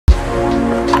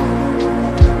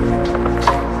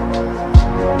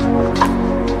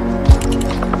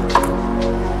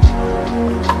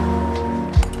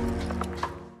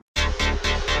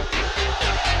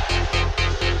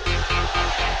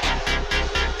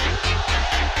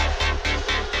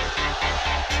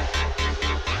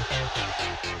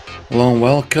Hello and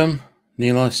welcome.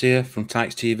 Neil Ellis here from To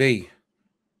Tykes Tv.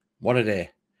 What a day,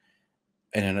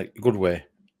 in a good way.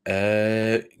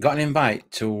 Got an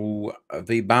invite to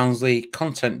the Barnsley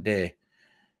Content Day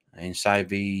inside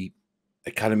the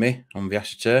academy on the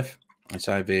AstroTurf,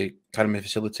 inside the academy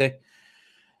facility.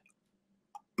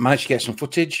 Managed to get some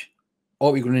footage.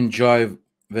 Hope you're going to enjoy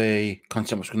the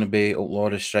content that's going to be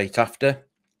uploaded straight after.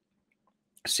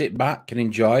 Sit back and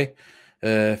enjoy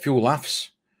a few laughs,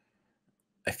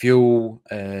 a few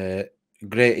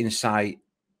great insight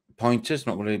pointers.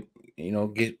 Not going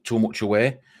to give too much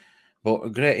away, but a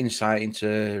great insight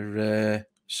into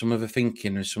some of the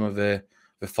thinking and some of the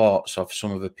thoughts of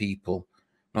some of the people.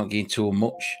 Not getting too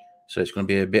much, so it's going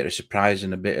to be a bit of a surprise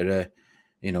and a bit of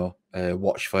a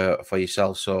watch for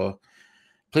yourself. So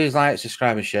please like,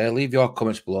 subscribe, and share. Leave your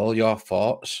comments below, your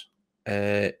thoughts.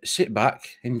 Sit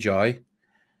back, enjoy.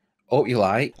 Hope you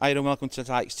like. Hi and welcome to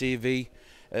Tykes TV.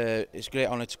 It's a great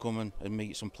honour to come and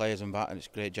meet some players and that, and it's a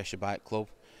great gesture by the club.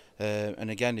 And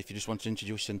again, if you just want to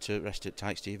introduce them to the rest of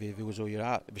Tykes TV viewers who you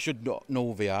are, they should not know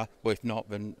who they are, but if not,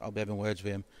 then I'll be having words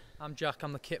with him. I'm Jack,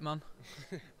 I'm the kit man.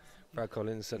 Brad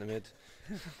Collins, centre mid.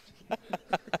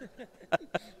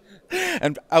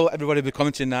 And everybody will be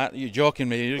commenting that, you're joking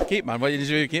me, you're a kit man, what are you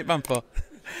doing a kit man for?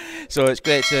 So it's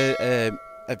great to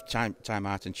have time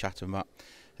out and chat and that.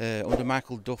 Under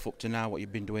Michael Duff up to now, what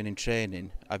you've been doing in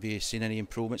training, have you seen any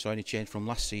improvements or any change from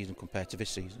last season compared to this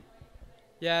season?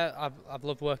 Yeah, I've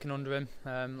loved working under him.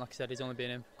 Like I said, he's only been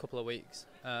in a couple of weeks.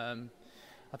 I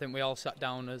think we all sat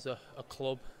down as a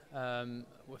club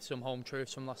with some home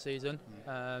truths from last season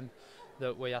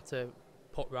that we had to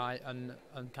put right and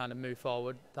kind of move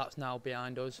forward. That's now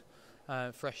behind us.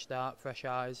 Fresh start, fresh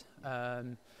eyes,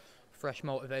 fresh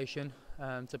motivation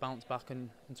to bounce back and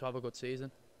to have a good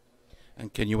season.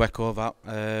 And can you echo that,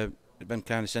 them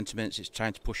kind of sentiments, it's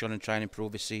trying to push on and try and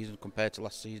improve this season compared to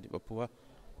last season it were poor?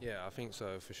 Yeah, I think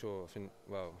so, for sure.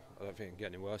 I don't think it can get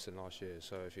any worse than last year.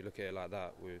 So if you look at it like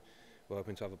that, we're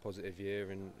hoping to have a positive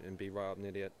year and be right up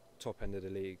near the top end of the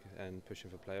league and pushing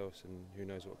for playoffs, and who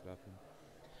knows what could happen.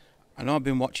 I know I've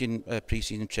been watching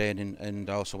pre-season training, and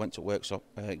I also went to workshop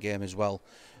game as well.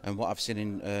 And what I've seen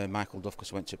in Michael Duff,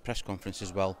 because I went to a press conference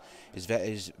as well, is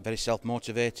very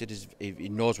self-motivated. He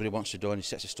knows what he wants to do, and he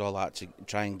sets a stall out to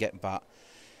try and get that.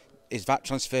 Is that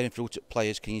transferring through to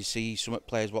players? Can you see some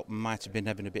players what might have been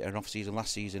having a bit of an off-season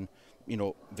last season? You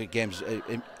know, the game's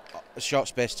in a short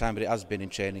space of time, but it has been in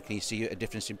training. Can you see a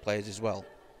difference in players as well?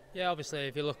 Yeah, obviously,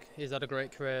 if you look, he's had a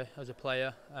great career as a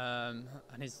player, and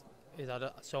he's had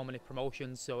so many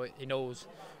promotions, so he knows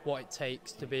what it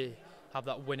takes to have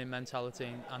that winning mentality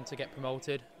and to get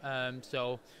promoted.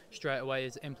 So straight away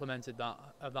he's implemented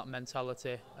that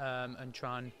mentality and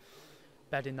trying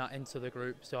bedding that into the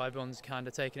group. So everyone's kind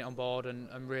of taking it on board and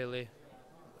really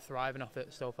thriving off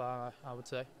it so far, I would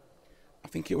say. I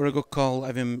think it were a good call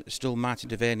having still Martin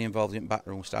Devaney involved in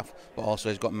backroom staff, but also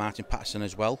he's got Martin Patterson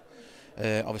as well.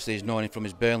 Obviously he's known him from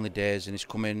his Burnley days, and he's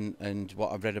come in, and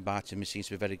what I've read about him, he seems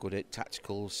to be very good at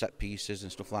tactical set pieces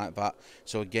and stuff like that.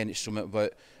 So again, it's something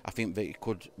that I think that it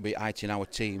could be in our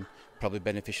team, probably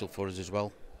beneficial for us as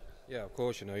well. Yeah, of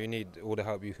course, you know, you need all the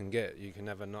help you can get. You can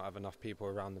never not have enough people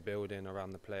around the building,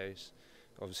 around the place.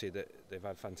 Obviously they've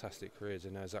had fantastic careers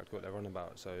and know exactly what they're on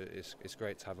about, so it's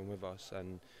great to have them with us,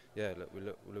 and yeah,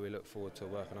 we look forward to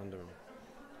working under them.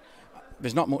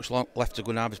 There's not much left to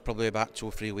go now. There's probably about 2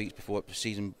 or 3 weeks before the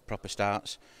season proper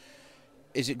starts.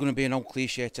 Is it going to be an old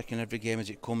cliche, taking every game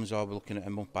as it comes, or are we looking at a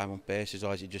month-by-month basis,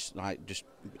 or is it just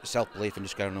self-belief and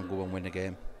just going and go and win a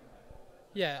game?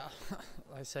 Yeah,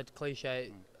 like I said,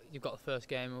 cliche. You've got the first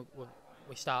game,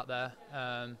 we start there.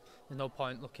 There's no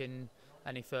point looking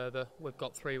any further. We've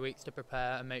got 3 weeks to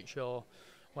prepare and make sure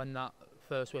when that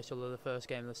first whistle of the first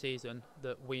game of the season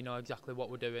that we know exactly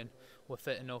what we're doing, we're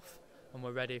fit enough, and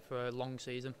we're ready for a long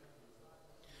season.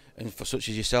 And for such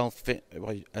as yourself,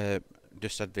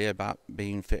 just said there about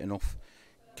being fit enough,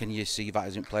 can you see that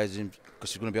as in players, because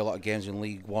there's going to be a lot of games in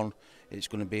League One, it's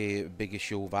going to be a big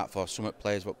issue that for some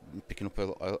players, but picking up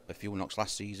a few knocks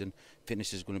last season,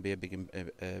 fitness is going to be a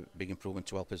big improvement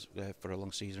to help us for a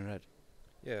long season ahead.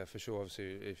 Yeah, for sure.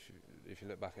 Obviously, if you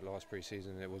look back at last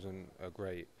pre-season, it wasn't a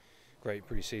great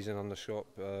pre-season on the shop.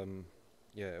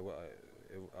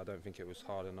 I don't think it was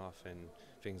hard enough and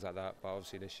things like that. But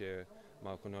obviously this year,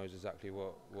 Michael knows exactly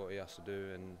what he has to do,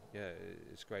 and yeah,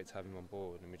 it's great to have him on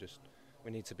board. And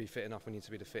we need to be fit enough. We need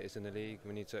to be the fittest in the league.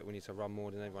 We need to run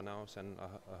more than everyone else, and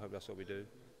I hope that's what we do.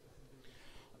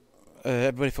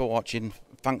 Everybody for watching,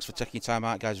 thanks for taking your time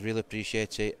out, guys, really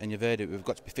appreciate it. And you've heard it, we've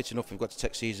got to be fit enough, we've got to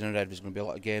take season ahead, there's going to be a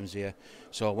lot of games here.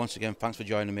 So once again, thanks for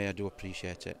joining me, I do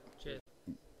appreciate it. Cheers.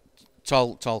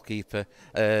 tall keeper.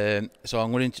 So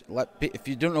I'm going to if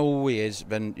you don't know who he is,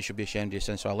 then you should be ashamed of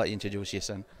yourself. So I'll let you introduce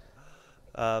yourself.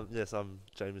 Yes, I'm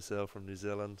Jamie Searle from New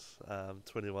Zealand,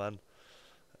 21,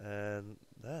 and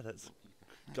yeah, that's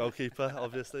goalkeeper,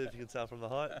 obviously, if you can tell from the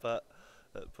height, but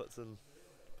it puts and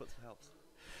helps.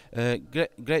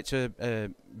 Great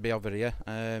to be over here.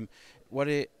 What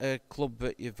a club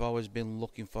that you've always been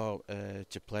looking for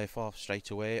to play for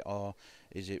straight away, or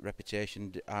is it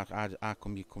reputation? How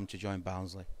come you come to join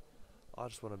Barnsley? I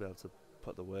just want to be able to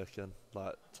put the work in.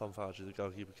 Like Tom Farge, the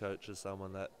goalkeeper coach, is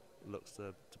someone that looks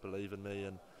to believe in me,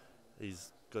 and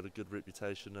he's got a good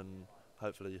reputation, and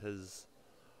hopefully his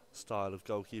style of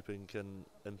goalkeeping can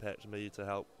impact me to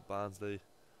help Barnsley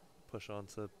push on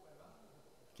to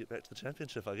get back to the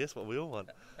championship. I guess what we all want.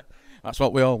 That's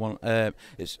what we all want.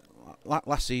 It's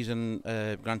last season.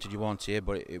 Granted, you weren't here,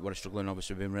 but it was struggling.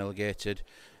 Obviously, being relegated.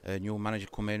 New manager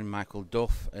come in, Michael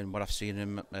Duff, and what I've seen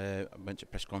him. I went to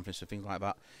press conference and things like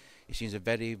that. He seems a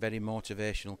very, very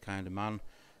motivational kind of man.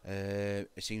 It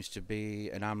seems to be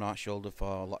an arm and shoulder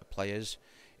for a lot of players.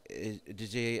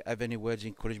 Does he have any words of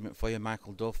encouragement for you,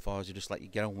 Michael Duff, or is he just let you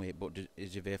get on with it? But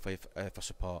is he there for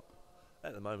support?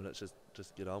 At the moment, it's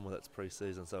just get on with it. It's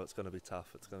pre-season, so it's going to be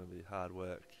tough. It's going to be hard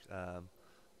work.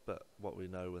 But what we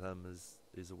know with him is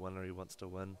he's a winner. He wants to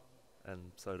win,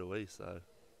 and so do we. So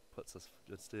puts us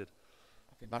in good stead.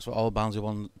 I think that's what all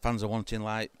Barnsley fans are wanting.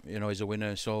 Like, you know, he's a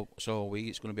winner. So are we.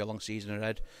 It's going to be a long season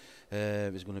ahead.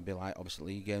 There's going to be like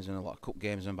obviously league games and a lot of cup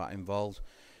games and that involved.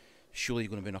 Surely you're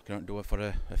going to be knocking on the door for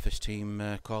a first team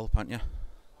call up, aren't you?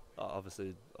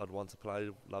 Obviously, I'd want to play,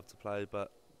 love to play,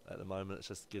 but at the moment it's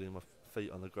just getting my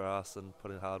feet on the grass and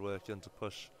putting hard work in to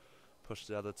push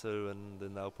the other two, and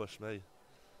then they'll push me.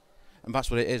 And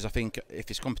that's what it is. I think if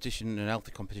it's competition and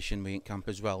healthy competition in camp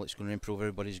as well, it's going to improve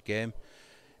everybody's game.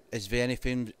 Is there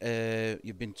anything,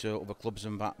 you've been to other clubs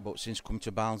and that, but since coming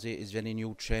to Barnsley, is there any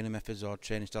new training methods or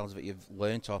training styles that you've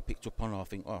learnt or picked up on, or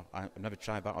think, oh, I've never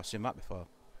tried that or seen that before?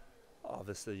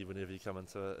 Obviously, whenever you come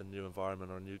into a new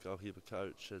environment or a new goalkeeper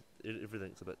coach,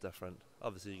 everything's a bit different.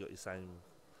 Obviously, you've got your same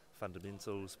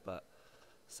fundamentals, but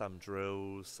some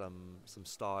drills, some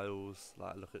styles.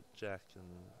 Like I look at Jack and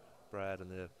Brad,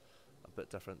 and they're a bit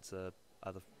different to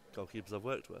other goalkeepers I've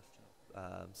worked with.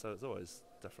 So it's always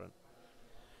different.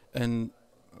 And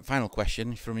final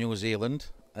question from New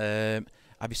Zealand: have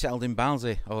you settled in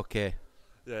Barnsley? Okay.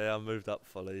 Yeah, I moved up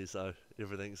fully, so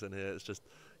everything's in here. It's just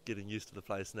getting used to the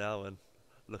place now and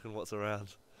looking what's around.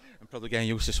 I'm probably getting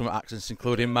used to some accents,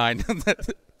 including mine.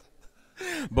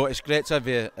 But it's great to have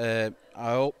you.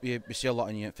 I hope you see a lot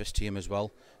in your first team as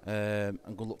well. And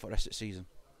good luck for the rest of the season.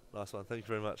 Nice one. Thank you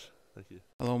very much. Thank you.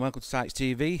 Hello and welcome to Tykes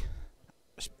Tv.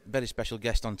 Very special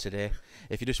guest on today.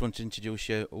 If you just want to introduce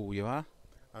who you are.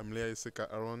 I'm Leah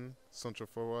Iseka Aaron, central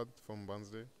forward from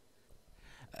Barnsley.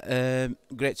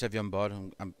 Great to have you on board.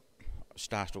 I'm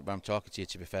starstruck when I'm talking to you,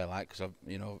 to be fair, like, because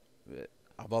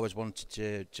I've always wanted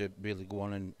to really go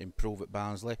on and improve at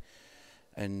Barnsley.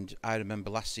 And I remember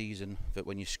last season that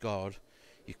when you scored,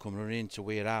 you come running into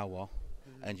where I was,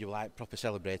 and you were like proper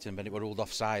celebrating, and then it were ruled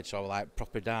offside, so I was like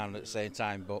proper down at the same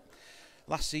time. But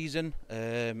last season,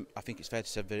 I think it's fair to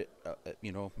say that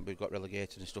we got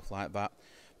relegated and stuff like that.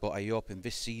 But are you hoping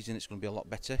this season it's going to be a lot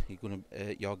better? You're going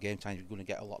to your game time, you're going to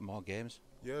get a lot more games.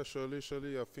 Yeah, surely.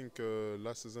 I think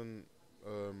last season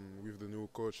with the new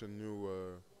coach and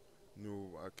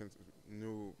I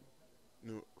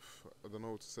don't know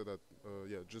how to say that.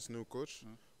 Just new coach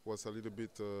was a little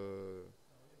bit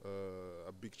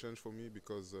a big change for me,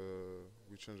 because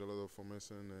we changed a lot of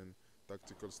formation and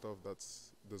tactical stuff that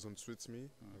doesn't suit me.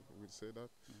 I would say that.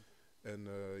 And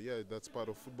that's part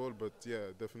of football. But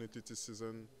yeah, definitely this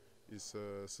season is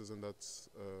a season that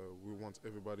we want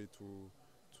everybody to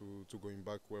going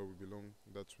back where we belong,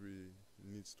 that we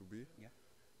needs to be. Yeah.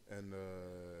 And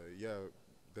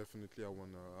definitely I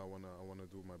wanna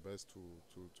do my best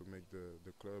to make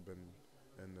the club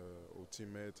and our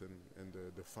teammates and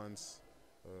the fans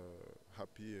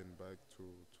happy and back to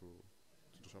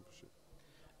the championship.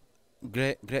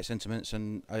 Great sentiments,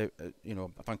 and I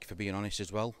thank you for being honest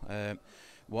as well.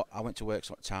 I went to work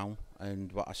at Town,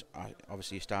 and I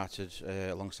obviously started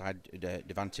alongside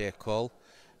Devante Cole.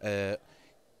 I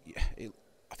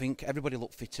think everybody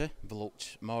looked fitter, they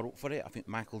looked more up for it. I think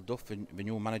Michael Duff, the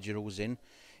new manager who was in,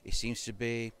 he seems to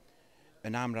be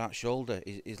an arm around shoulder.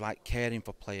 He's like caring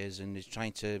for players, and he's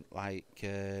trying to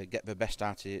get the best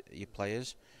out of your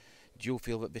players. Do you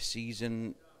feel that this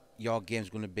season your game's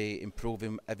going to be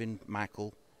improving, having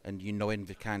Michael and knowing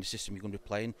the kind of system you're going to be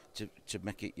playing to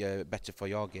make it better for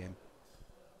your game?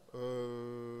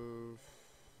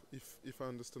 If I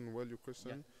understand well your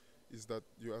question, is that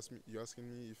you asking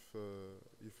me if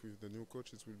with the new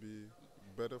coach it will be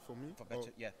better for me? For better,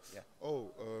 Or- yeah.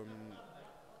 Oh,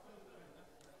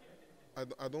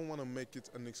 I don't want to make it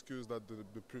an excuse that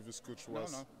the previous coach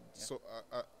was. No. Yeah. So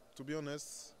to be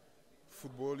honest,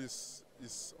 football is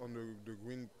on the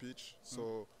green pitch.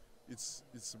 So it's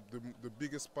the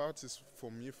biggest part is for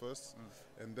me first,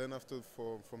 and then after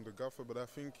from the gaffer. But I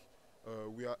think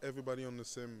we are everybody on the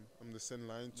same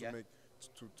line to Yeah. make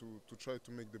to try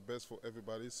to make the best for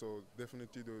everybody. So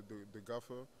definitely the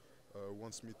gaffer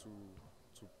wants me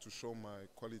to show my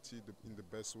quality in the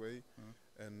best way,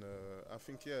 and I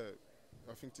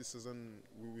think this season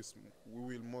we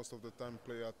will most of the time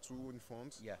play at 2 in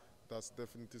front. Yeah. That's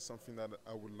definitely something that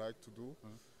I would like to do,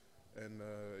 and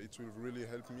it will really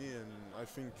help me, and I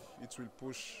think it will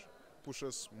push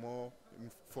us more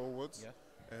forwards, Yeah.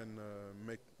 and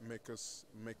make us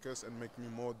and make me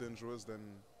more dangerous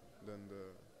than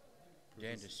the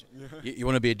Dangerous. Yeah. You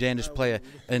want to be a dangerous player,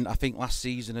 and I think last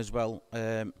season as well.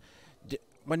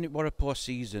 When it were a poor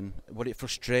season, was it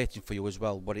frustrating for you as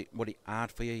well? Was it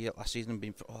hard for you last season?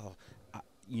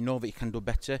 You know that you can do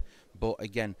better, but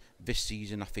again, this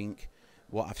season I think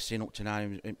what I've seen up to now,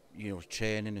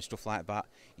 training and stuff like that,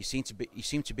 you seem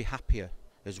to be happier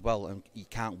as well, and you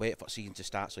can't wait for the season to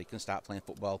start so you can start playing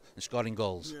football and scoring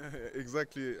goals. Yeah,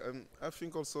 exactly. And I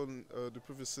think also the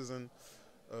previous season,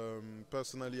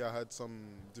 personally, I had some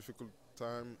difficult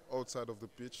time outside of the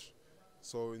pitch.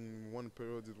 So in one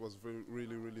period, it was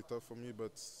really tough for me.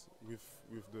 But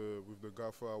with the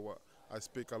gaffer, I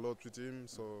speak a lot with him,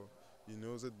 so he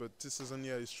knows it. But this season,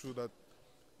 yeah, it's true that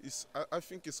I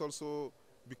think it's also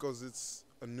because it's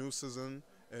a new season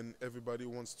and everybody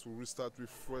wants to restart with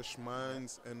fresh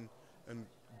minds and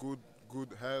good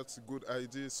hearts, good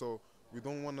ideas. So we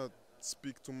don't want to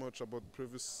speak too much about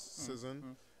previous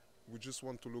season. We just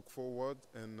want to look forward,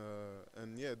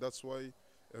 and yeah, that's why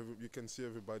you can see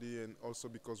everybody, and also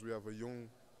because we have a young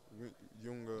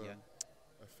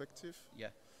effective.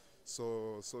 Yeah.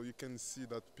 So you can see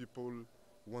that people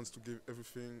wants to give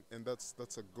everything, and that's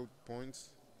a good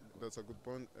point. That's a good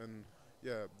point, and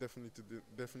yeah,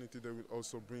 definitely they will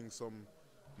also bring some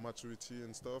maturity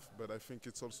and stuff. But I think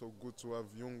it's also good to have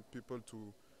young people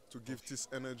to give this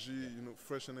energy,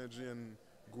 fresh energy and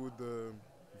good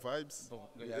vibes.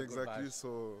 Yeah, exactly. Good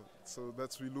vibes. So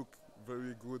that's we look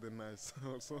very good and nice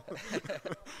also.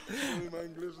 My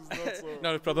English is not so.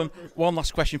 No problem. One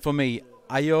last question for me.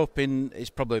 Are you hoping, it's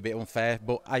probably a bit unfair,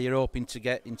 but are you hoping to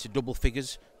get into double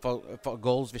figures for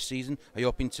goals this season? Are you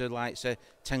hoping to, like, say,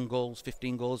 10 goals,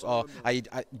 15 goals, or No. are you,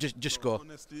 just go?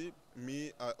 Honestly,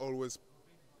 I always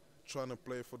trying to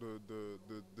play for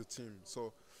the team.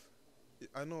 So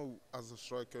I know as a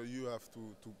striker you have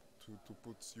to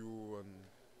put you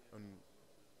and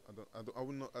I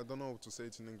don't know how to say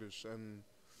it in English, and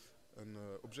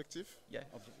objective. Yeah.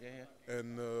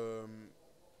 And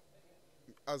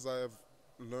as I have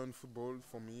learned football,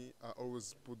 for me, I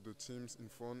always put the teams in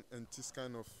front, and this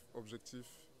kind of objective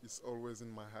is always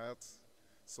in my heart.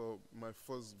 So my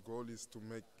first goal is to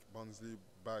make Barnsley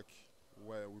back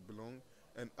where we belong,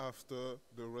 and after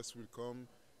the rest will come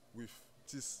with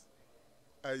this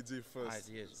idea first.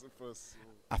 Ideas. First.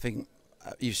 I think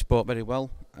you spoke very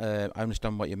well. I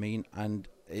understand what you mean, and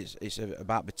it's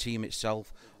about the team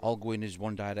itself, all going in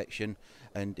one direction.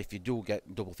 And if you do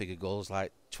get double-figure goals,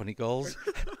 like 20 goals,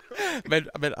 then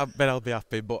I'll be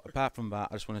happy. But apart from that,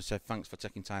 I just want to say thanks for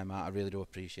taking time out. I really do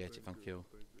appreciate it. Thank you.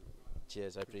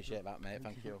 Cheers, I appreciate that, mate.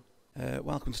 Thank you.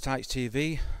 Welcome to Tykes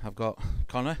TV. I've got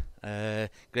Connor.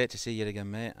 Great to see you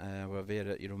again, mate. We're here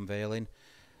at your unveiling.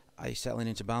 Are you settling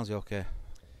into Barnsley okay?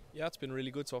 Yeah, it's been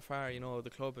really good so far. The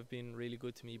club have been really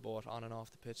good to me, both on and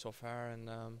off the pitch so far, and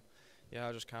yeah,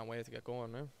 I just can't wait to get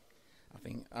going now. I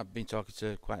think I've been talking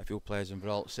to quite a few players, and they're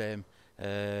all the same.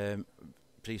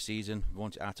 Pre-season, we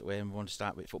want it out of the way, and we want to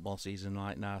start with football season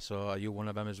right now. So are you one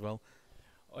of them as well?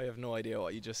 I have no idea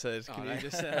what you just said. Can you right.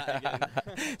 just say that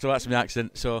again? So that's my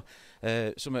accent. So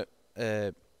some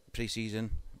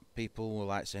pre-season people were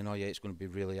like saying, "Oh yeah, it's going to be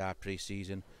really hard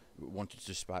pre-season." Wanted to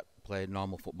just play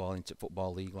normal football into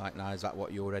football league like now. Is that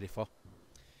what you're ready for?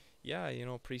 Yeah,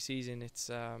 pre-season, it's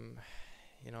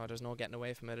there's no getting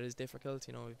away from it. It is difficult.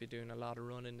 We've been doing a lot of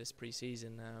running this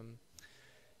pre-season.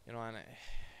 And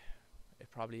it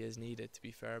probably is needed, to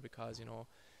be fair, because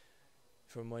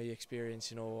from my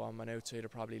experience, I'm an outsider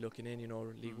probably looking in.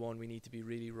 League One, we need to be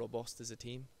really robust as a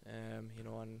team. And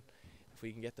if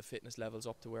we can get the fitness levels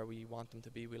up to where we want them to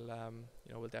be, we'll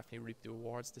definitely reap the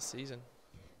rewards this season.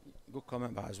 Good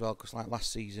comment that as well, because like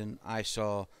last season I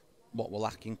saw what we're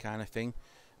lacking kind of thing,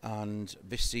 and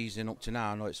this season up to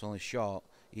now, I know it's only short,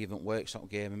 even work sort of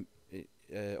game,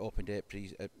 open day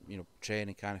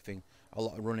training kind of thing, a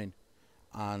lot of running,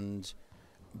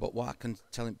 but what I can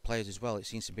tell players as well, it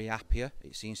seems to be happier.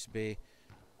 It seems to be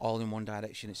all in one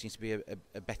direction. It seems to be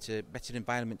a better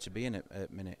environment to be in at the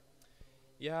minute.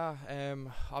 Yeah,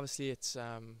 obviously it's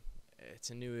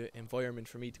a new environment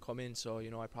for me to come in, so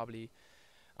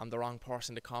I'm the wrong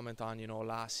person to comment on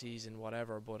last season,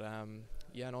 whatever. But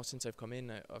since I've come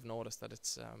in, I've noticed that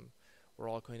it's we're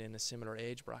all kind of in a similar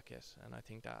age bracket, and I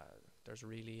think that there's a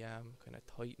really kind of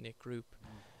tight knit group.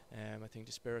 I think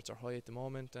the spirits are high at the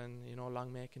moment, and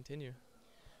long may it continue.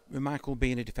 With Michael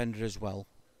being a defender as well,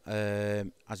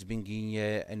 has he been giving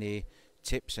you any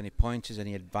tips, any pointers,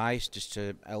 any advice just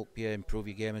to help you improve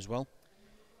your game as well?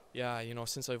 Yeah,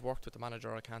 since I've worked with the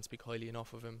manager, I can't speak highly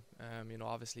enough of him.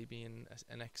 Obviously being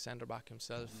an ex-centre back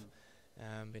himself,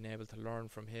 being able to learn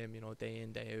from him, day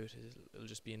in, day out, it'll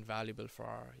just be invaluable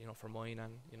for mine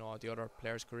and the other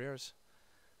players' careers.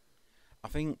 I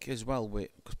think as well,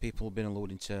 because people have been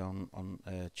alluding to on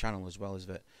channel as well, is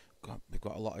that we've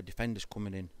got a lot of defenders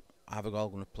coming in. Are they all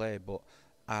going to play? But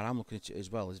I'm looking at it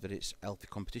as well, is that it's healthy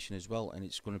competition as well, and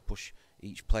it's going to push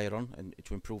each player on and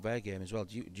to improve their game as well.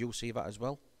 Do you see that as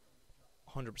well?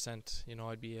 100%.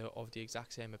 I'd be of the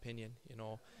exact same opinion.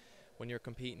 When you're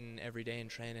competing every day in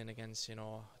training against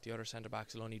the other centre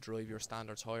backs, it'll only drive your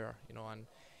standards higher. And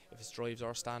if it drives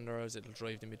our standards, it'll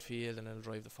drive the midfield and it'll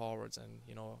drive the forwards. And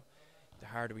the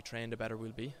harder we train, the better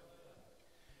we'll be.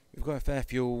 We've got a fair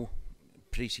few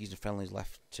pre-season friendlies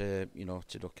left to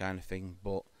do kind of thing.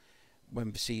 But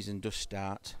when the season does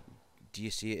start, do you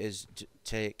see it as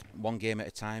take one game at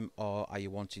a time, or are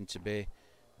you wanting to be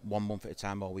 1 month at a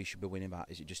time, or we should be winning that?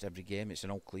 Is it just every game? It's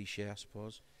an old cliche, I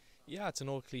suppose. Yeah, it's an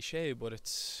old cliche, but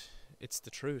it's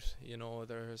the truth.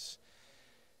 There's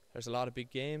a lot of big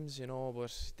games,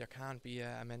 but there can't be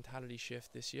a mentality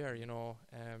shift this year.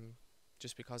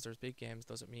 Just because there's big games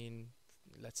doesn't mean,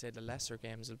 let's say, the lesser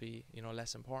games will be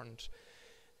less important.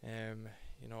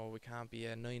 We can't be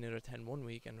a 9 out of 10 one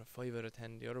week and a 5 out of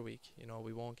 10 the other week.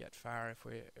 We won't get far if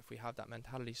we have that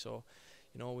mentality. So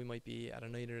we might be at a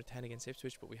 9 out of 10 against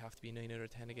Ipswich, but we have to be 9 out of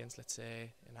 10 against, let's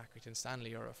say, an Accrington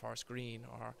Stanley or a Forest Green,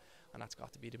 and that's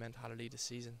got to be the mentality this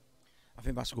season. I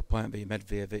think that's a good point that you made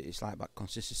there. It's like that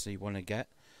consistency you want to get.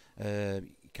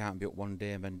 You can't be up one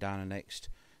day and then down the next.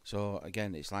 So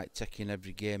again, it's like taking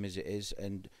every game as it is,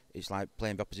 and it's like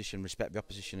playing the opposition, respect the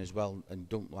opposition as well, and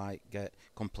don't get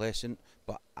complacent.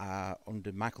 But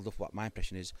under Michael Duff, what my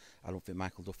impression is, I don't think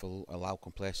Michael Duff will allow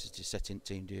complacency to set in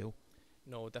team deal.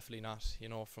 No, definitely not.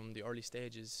 From the early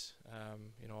stages,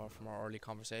 from our early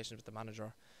conversations with the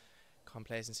manager,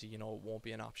 complacency, won't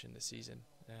be an option this season.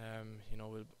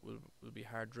 We'll be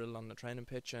hard drilled on the training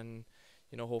pitch, and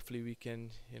hopefully we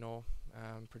can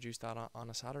produce that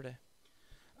on a Saturday.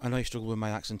 I know you struggled with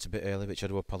my accent a bit earlier, which I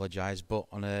do apologise. But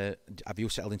have you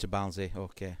settled into Barnsley?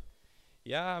 Okay.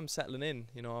 Yeah, I'm settling in.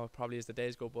 Probably as the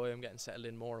days go by, I'm getting settled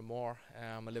in more and more.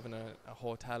 I live in a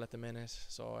hotel at the minute,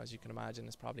 so as you can imagine,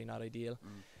 it's probably not ideal.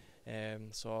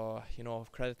 So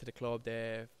credit to the club,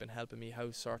 they've been helping me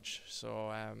house search.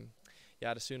 So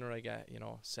the sooner I get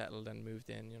settled and moved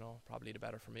in, probably the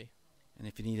better for me. And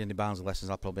if you need any Barnsley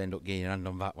lessons, I'll probably end up getting your hand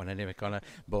on that one anyway, Connor.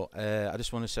 But I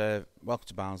just want to say welcome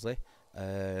to Barnsley.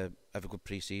 Have a good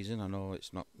pre-season. I know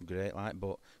it's not great,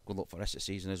 but good luck for the rest of the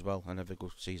season as well, and have a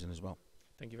good season as well.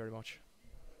 Thank you very much.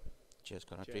 Cheers,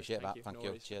 Connor. Cheers. Appreciate that. Thank you.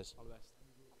 Worries. Cheers. All the best.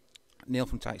 Neil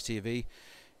from To Tykes TV.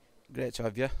 Great to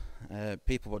have you.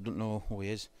 People that don't know who he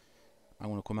is, I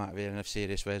want to come out of here in a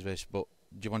serious ways, but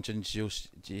do you want to introduce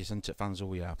to your Centre fans who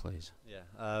we are, please? Yeah,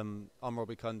 I'm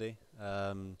Robbie Cundy,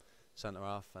 centre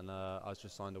half, and I was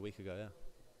just signed a week ago. Yeah.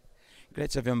 Great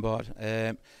to have you on board.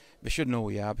 We should know who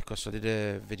you are because I did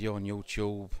a video on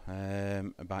YouTube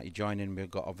about you joining. We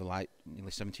got over like nearly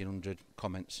 1,700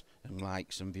 comments and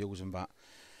likes and views and that.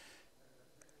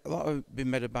 A lot have been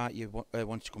made about you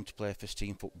wanting to come to play first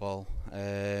team football.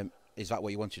 Is that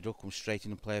what you want to do? Come straight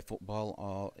in and play football,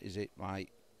 or is it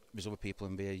like there's other people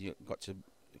in there? You got to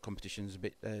competitions a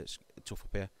bit tough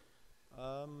up here.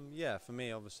 Yeah, for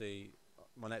me, obviously,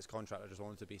 my next contract, I just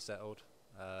wanted to be settled.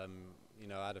 I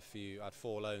had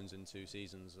 4 loans in 2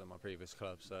 seasons at my previous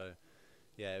club, so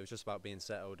yeah, it was just about being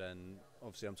settled. And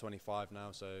obviously, I'm 25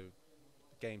 now, so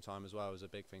game time as well was a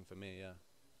big thing for me. Yeah.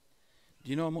 Do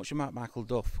you know much about Michael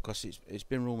Duff? Because it's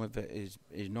been rumoured that he's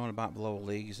known about the lower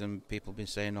leagues, and people have been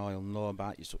saying, "Oh, he'll know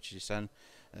about you, such as your son,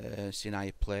 seeing how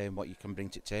you play and what you can bring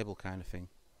to the table," kind of thing.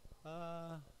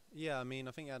 Yeah, I mean,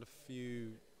 I think I had a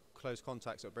few close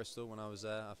contacts at Bristol when I was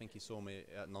there. I think he saw me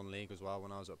at non-league as well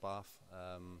when I was at Bath.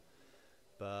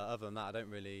 But other than that, I don't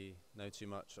really know too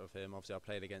much of him. Obviously, I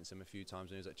played against him a few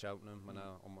times when he was at Cheltenham when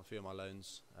on a few of my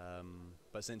loans.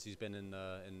 But since he's been in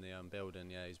the building,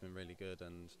 yeah, he's been really good.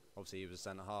 And obviously, he was a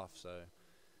centre half, so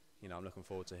you know, I'm looking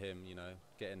forward to him. You know,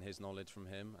 getting his knowledge from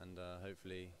him and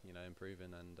hopefully, you know,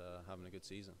 improving and having a good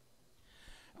season.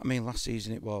 I mean, last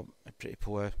season it was pretty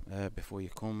poor before you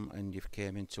come and you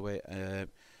came into it.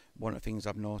 One of the things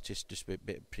I've noticed just a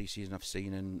bit of pre-season I've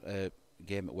seen and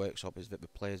game at Worksop is that the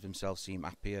players themselves seem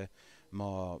happier,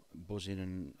 more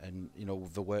buzzing, and you know,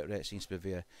 the work rate seems to be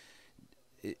there.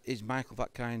 Is Michael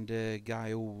that kind of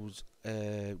guy who's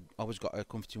always got a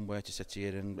comforting word to say to you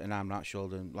and arm around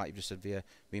shoulder, and like you just said there,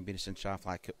 being a centre half,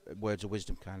 like words of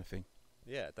wisdom kind of thing?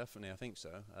 Yeah, definitely, I think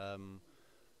so.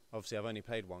 Obviously, I've only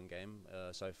played one game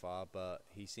so far, but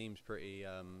he seems pretty.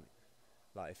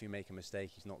 Like if you make a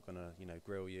mistake, he's not gonna, you know,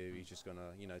 grill you. He's just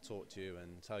gonna, you know, talk to you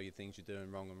and tell you things you're doing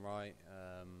wrong and right,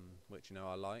 which, you know,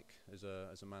 I like as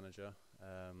a manager.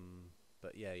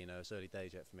 But yeah, you know, it's early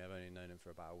days yet for me. I've only known him for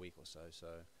about a week or so.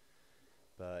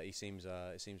 But he seems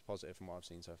it seems positive from what I've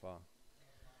seen so far.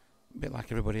 A bit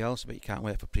like everybody else, but you can't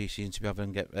wait for pre-season to be able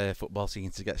to get football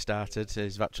season to get started.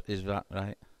 Is that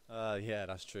right? Yeah,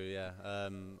 that's true. Yeah.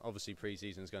 Obviously,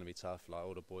 pre-season is going to be tough. Like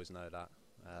all the boys know that.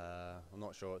 I'm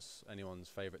not sure it's anyone's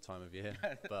favourite time of year,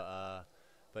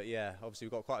 but yeah, obviously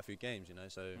we've got quite a few games, you know,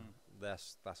 so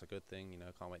that's a good thing, you know.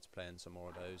 Can't wait to play in some more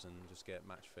of those and just get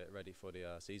match fit, ready for the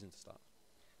season to start.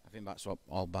 I think that's what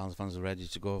all Barnsley fans are ready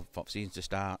to go for season to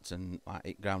start and like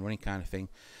hit ground running kind of thing.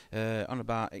 On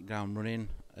about hit ground running,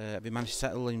 have you managed to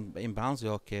settle in Barnsley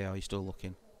okay, or are you still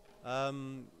looking?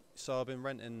 So I've been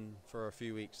renting for a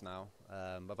few weeks now.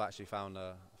 I've actually found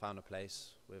a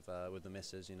place with the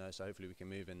missus, you know. So hopefully we can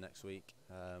move in next week.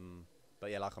 But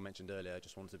yeah, like I mentioned earlier, I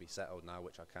just wanted to be settled now,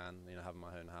 which I can, you know, having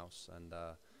my own house, and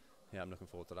yeah, I'm looking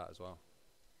forward to that as well.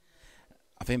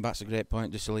 I think that's a great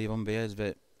point just to leave on beers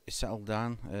that he's settled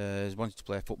down, he's wanted to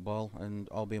play football, and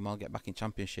all being well get back in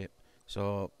Championship.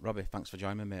 So Robbie, thanks for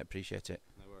joining me, mate. Appreciate it.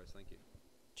 No worries, thank you.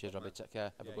 Cheers, Robbie. Take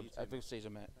care. Have a good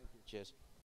season, mate. Cheers.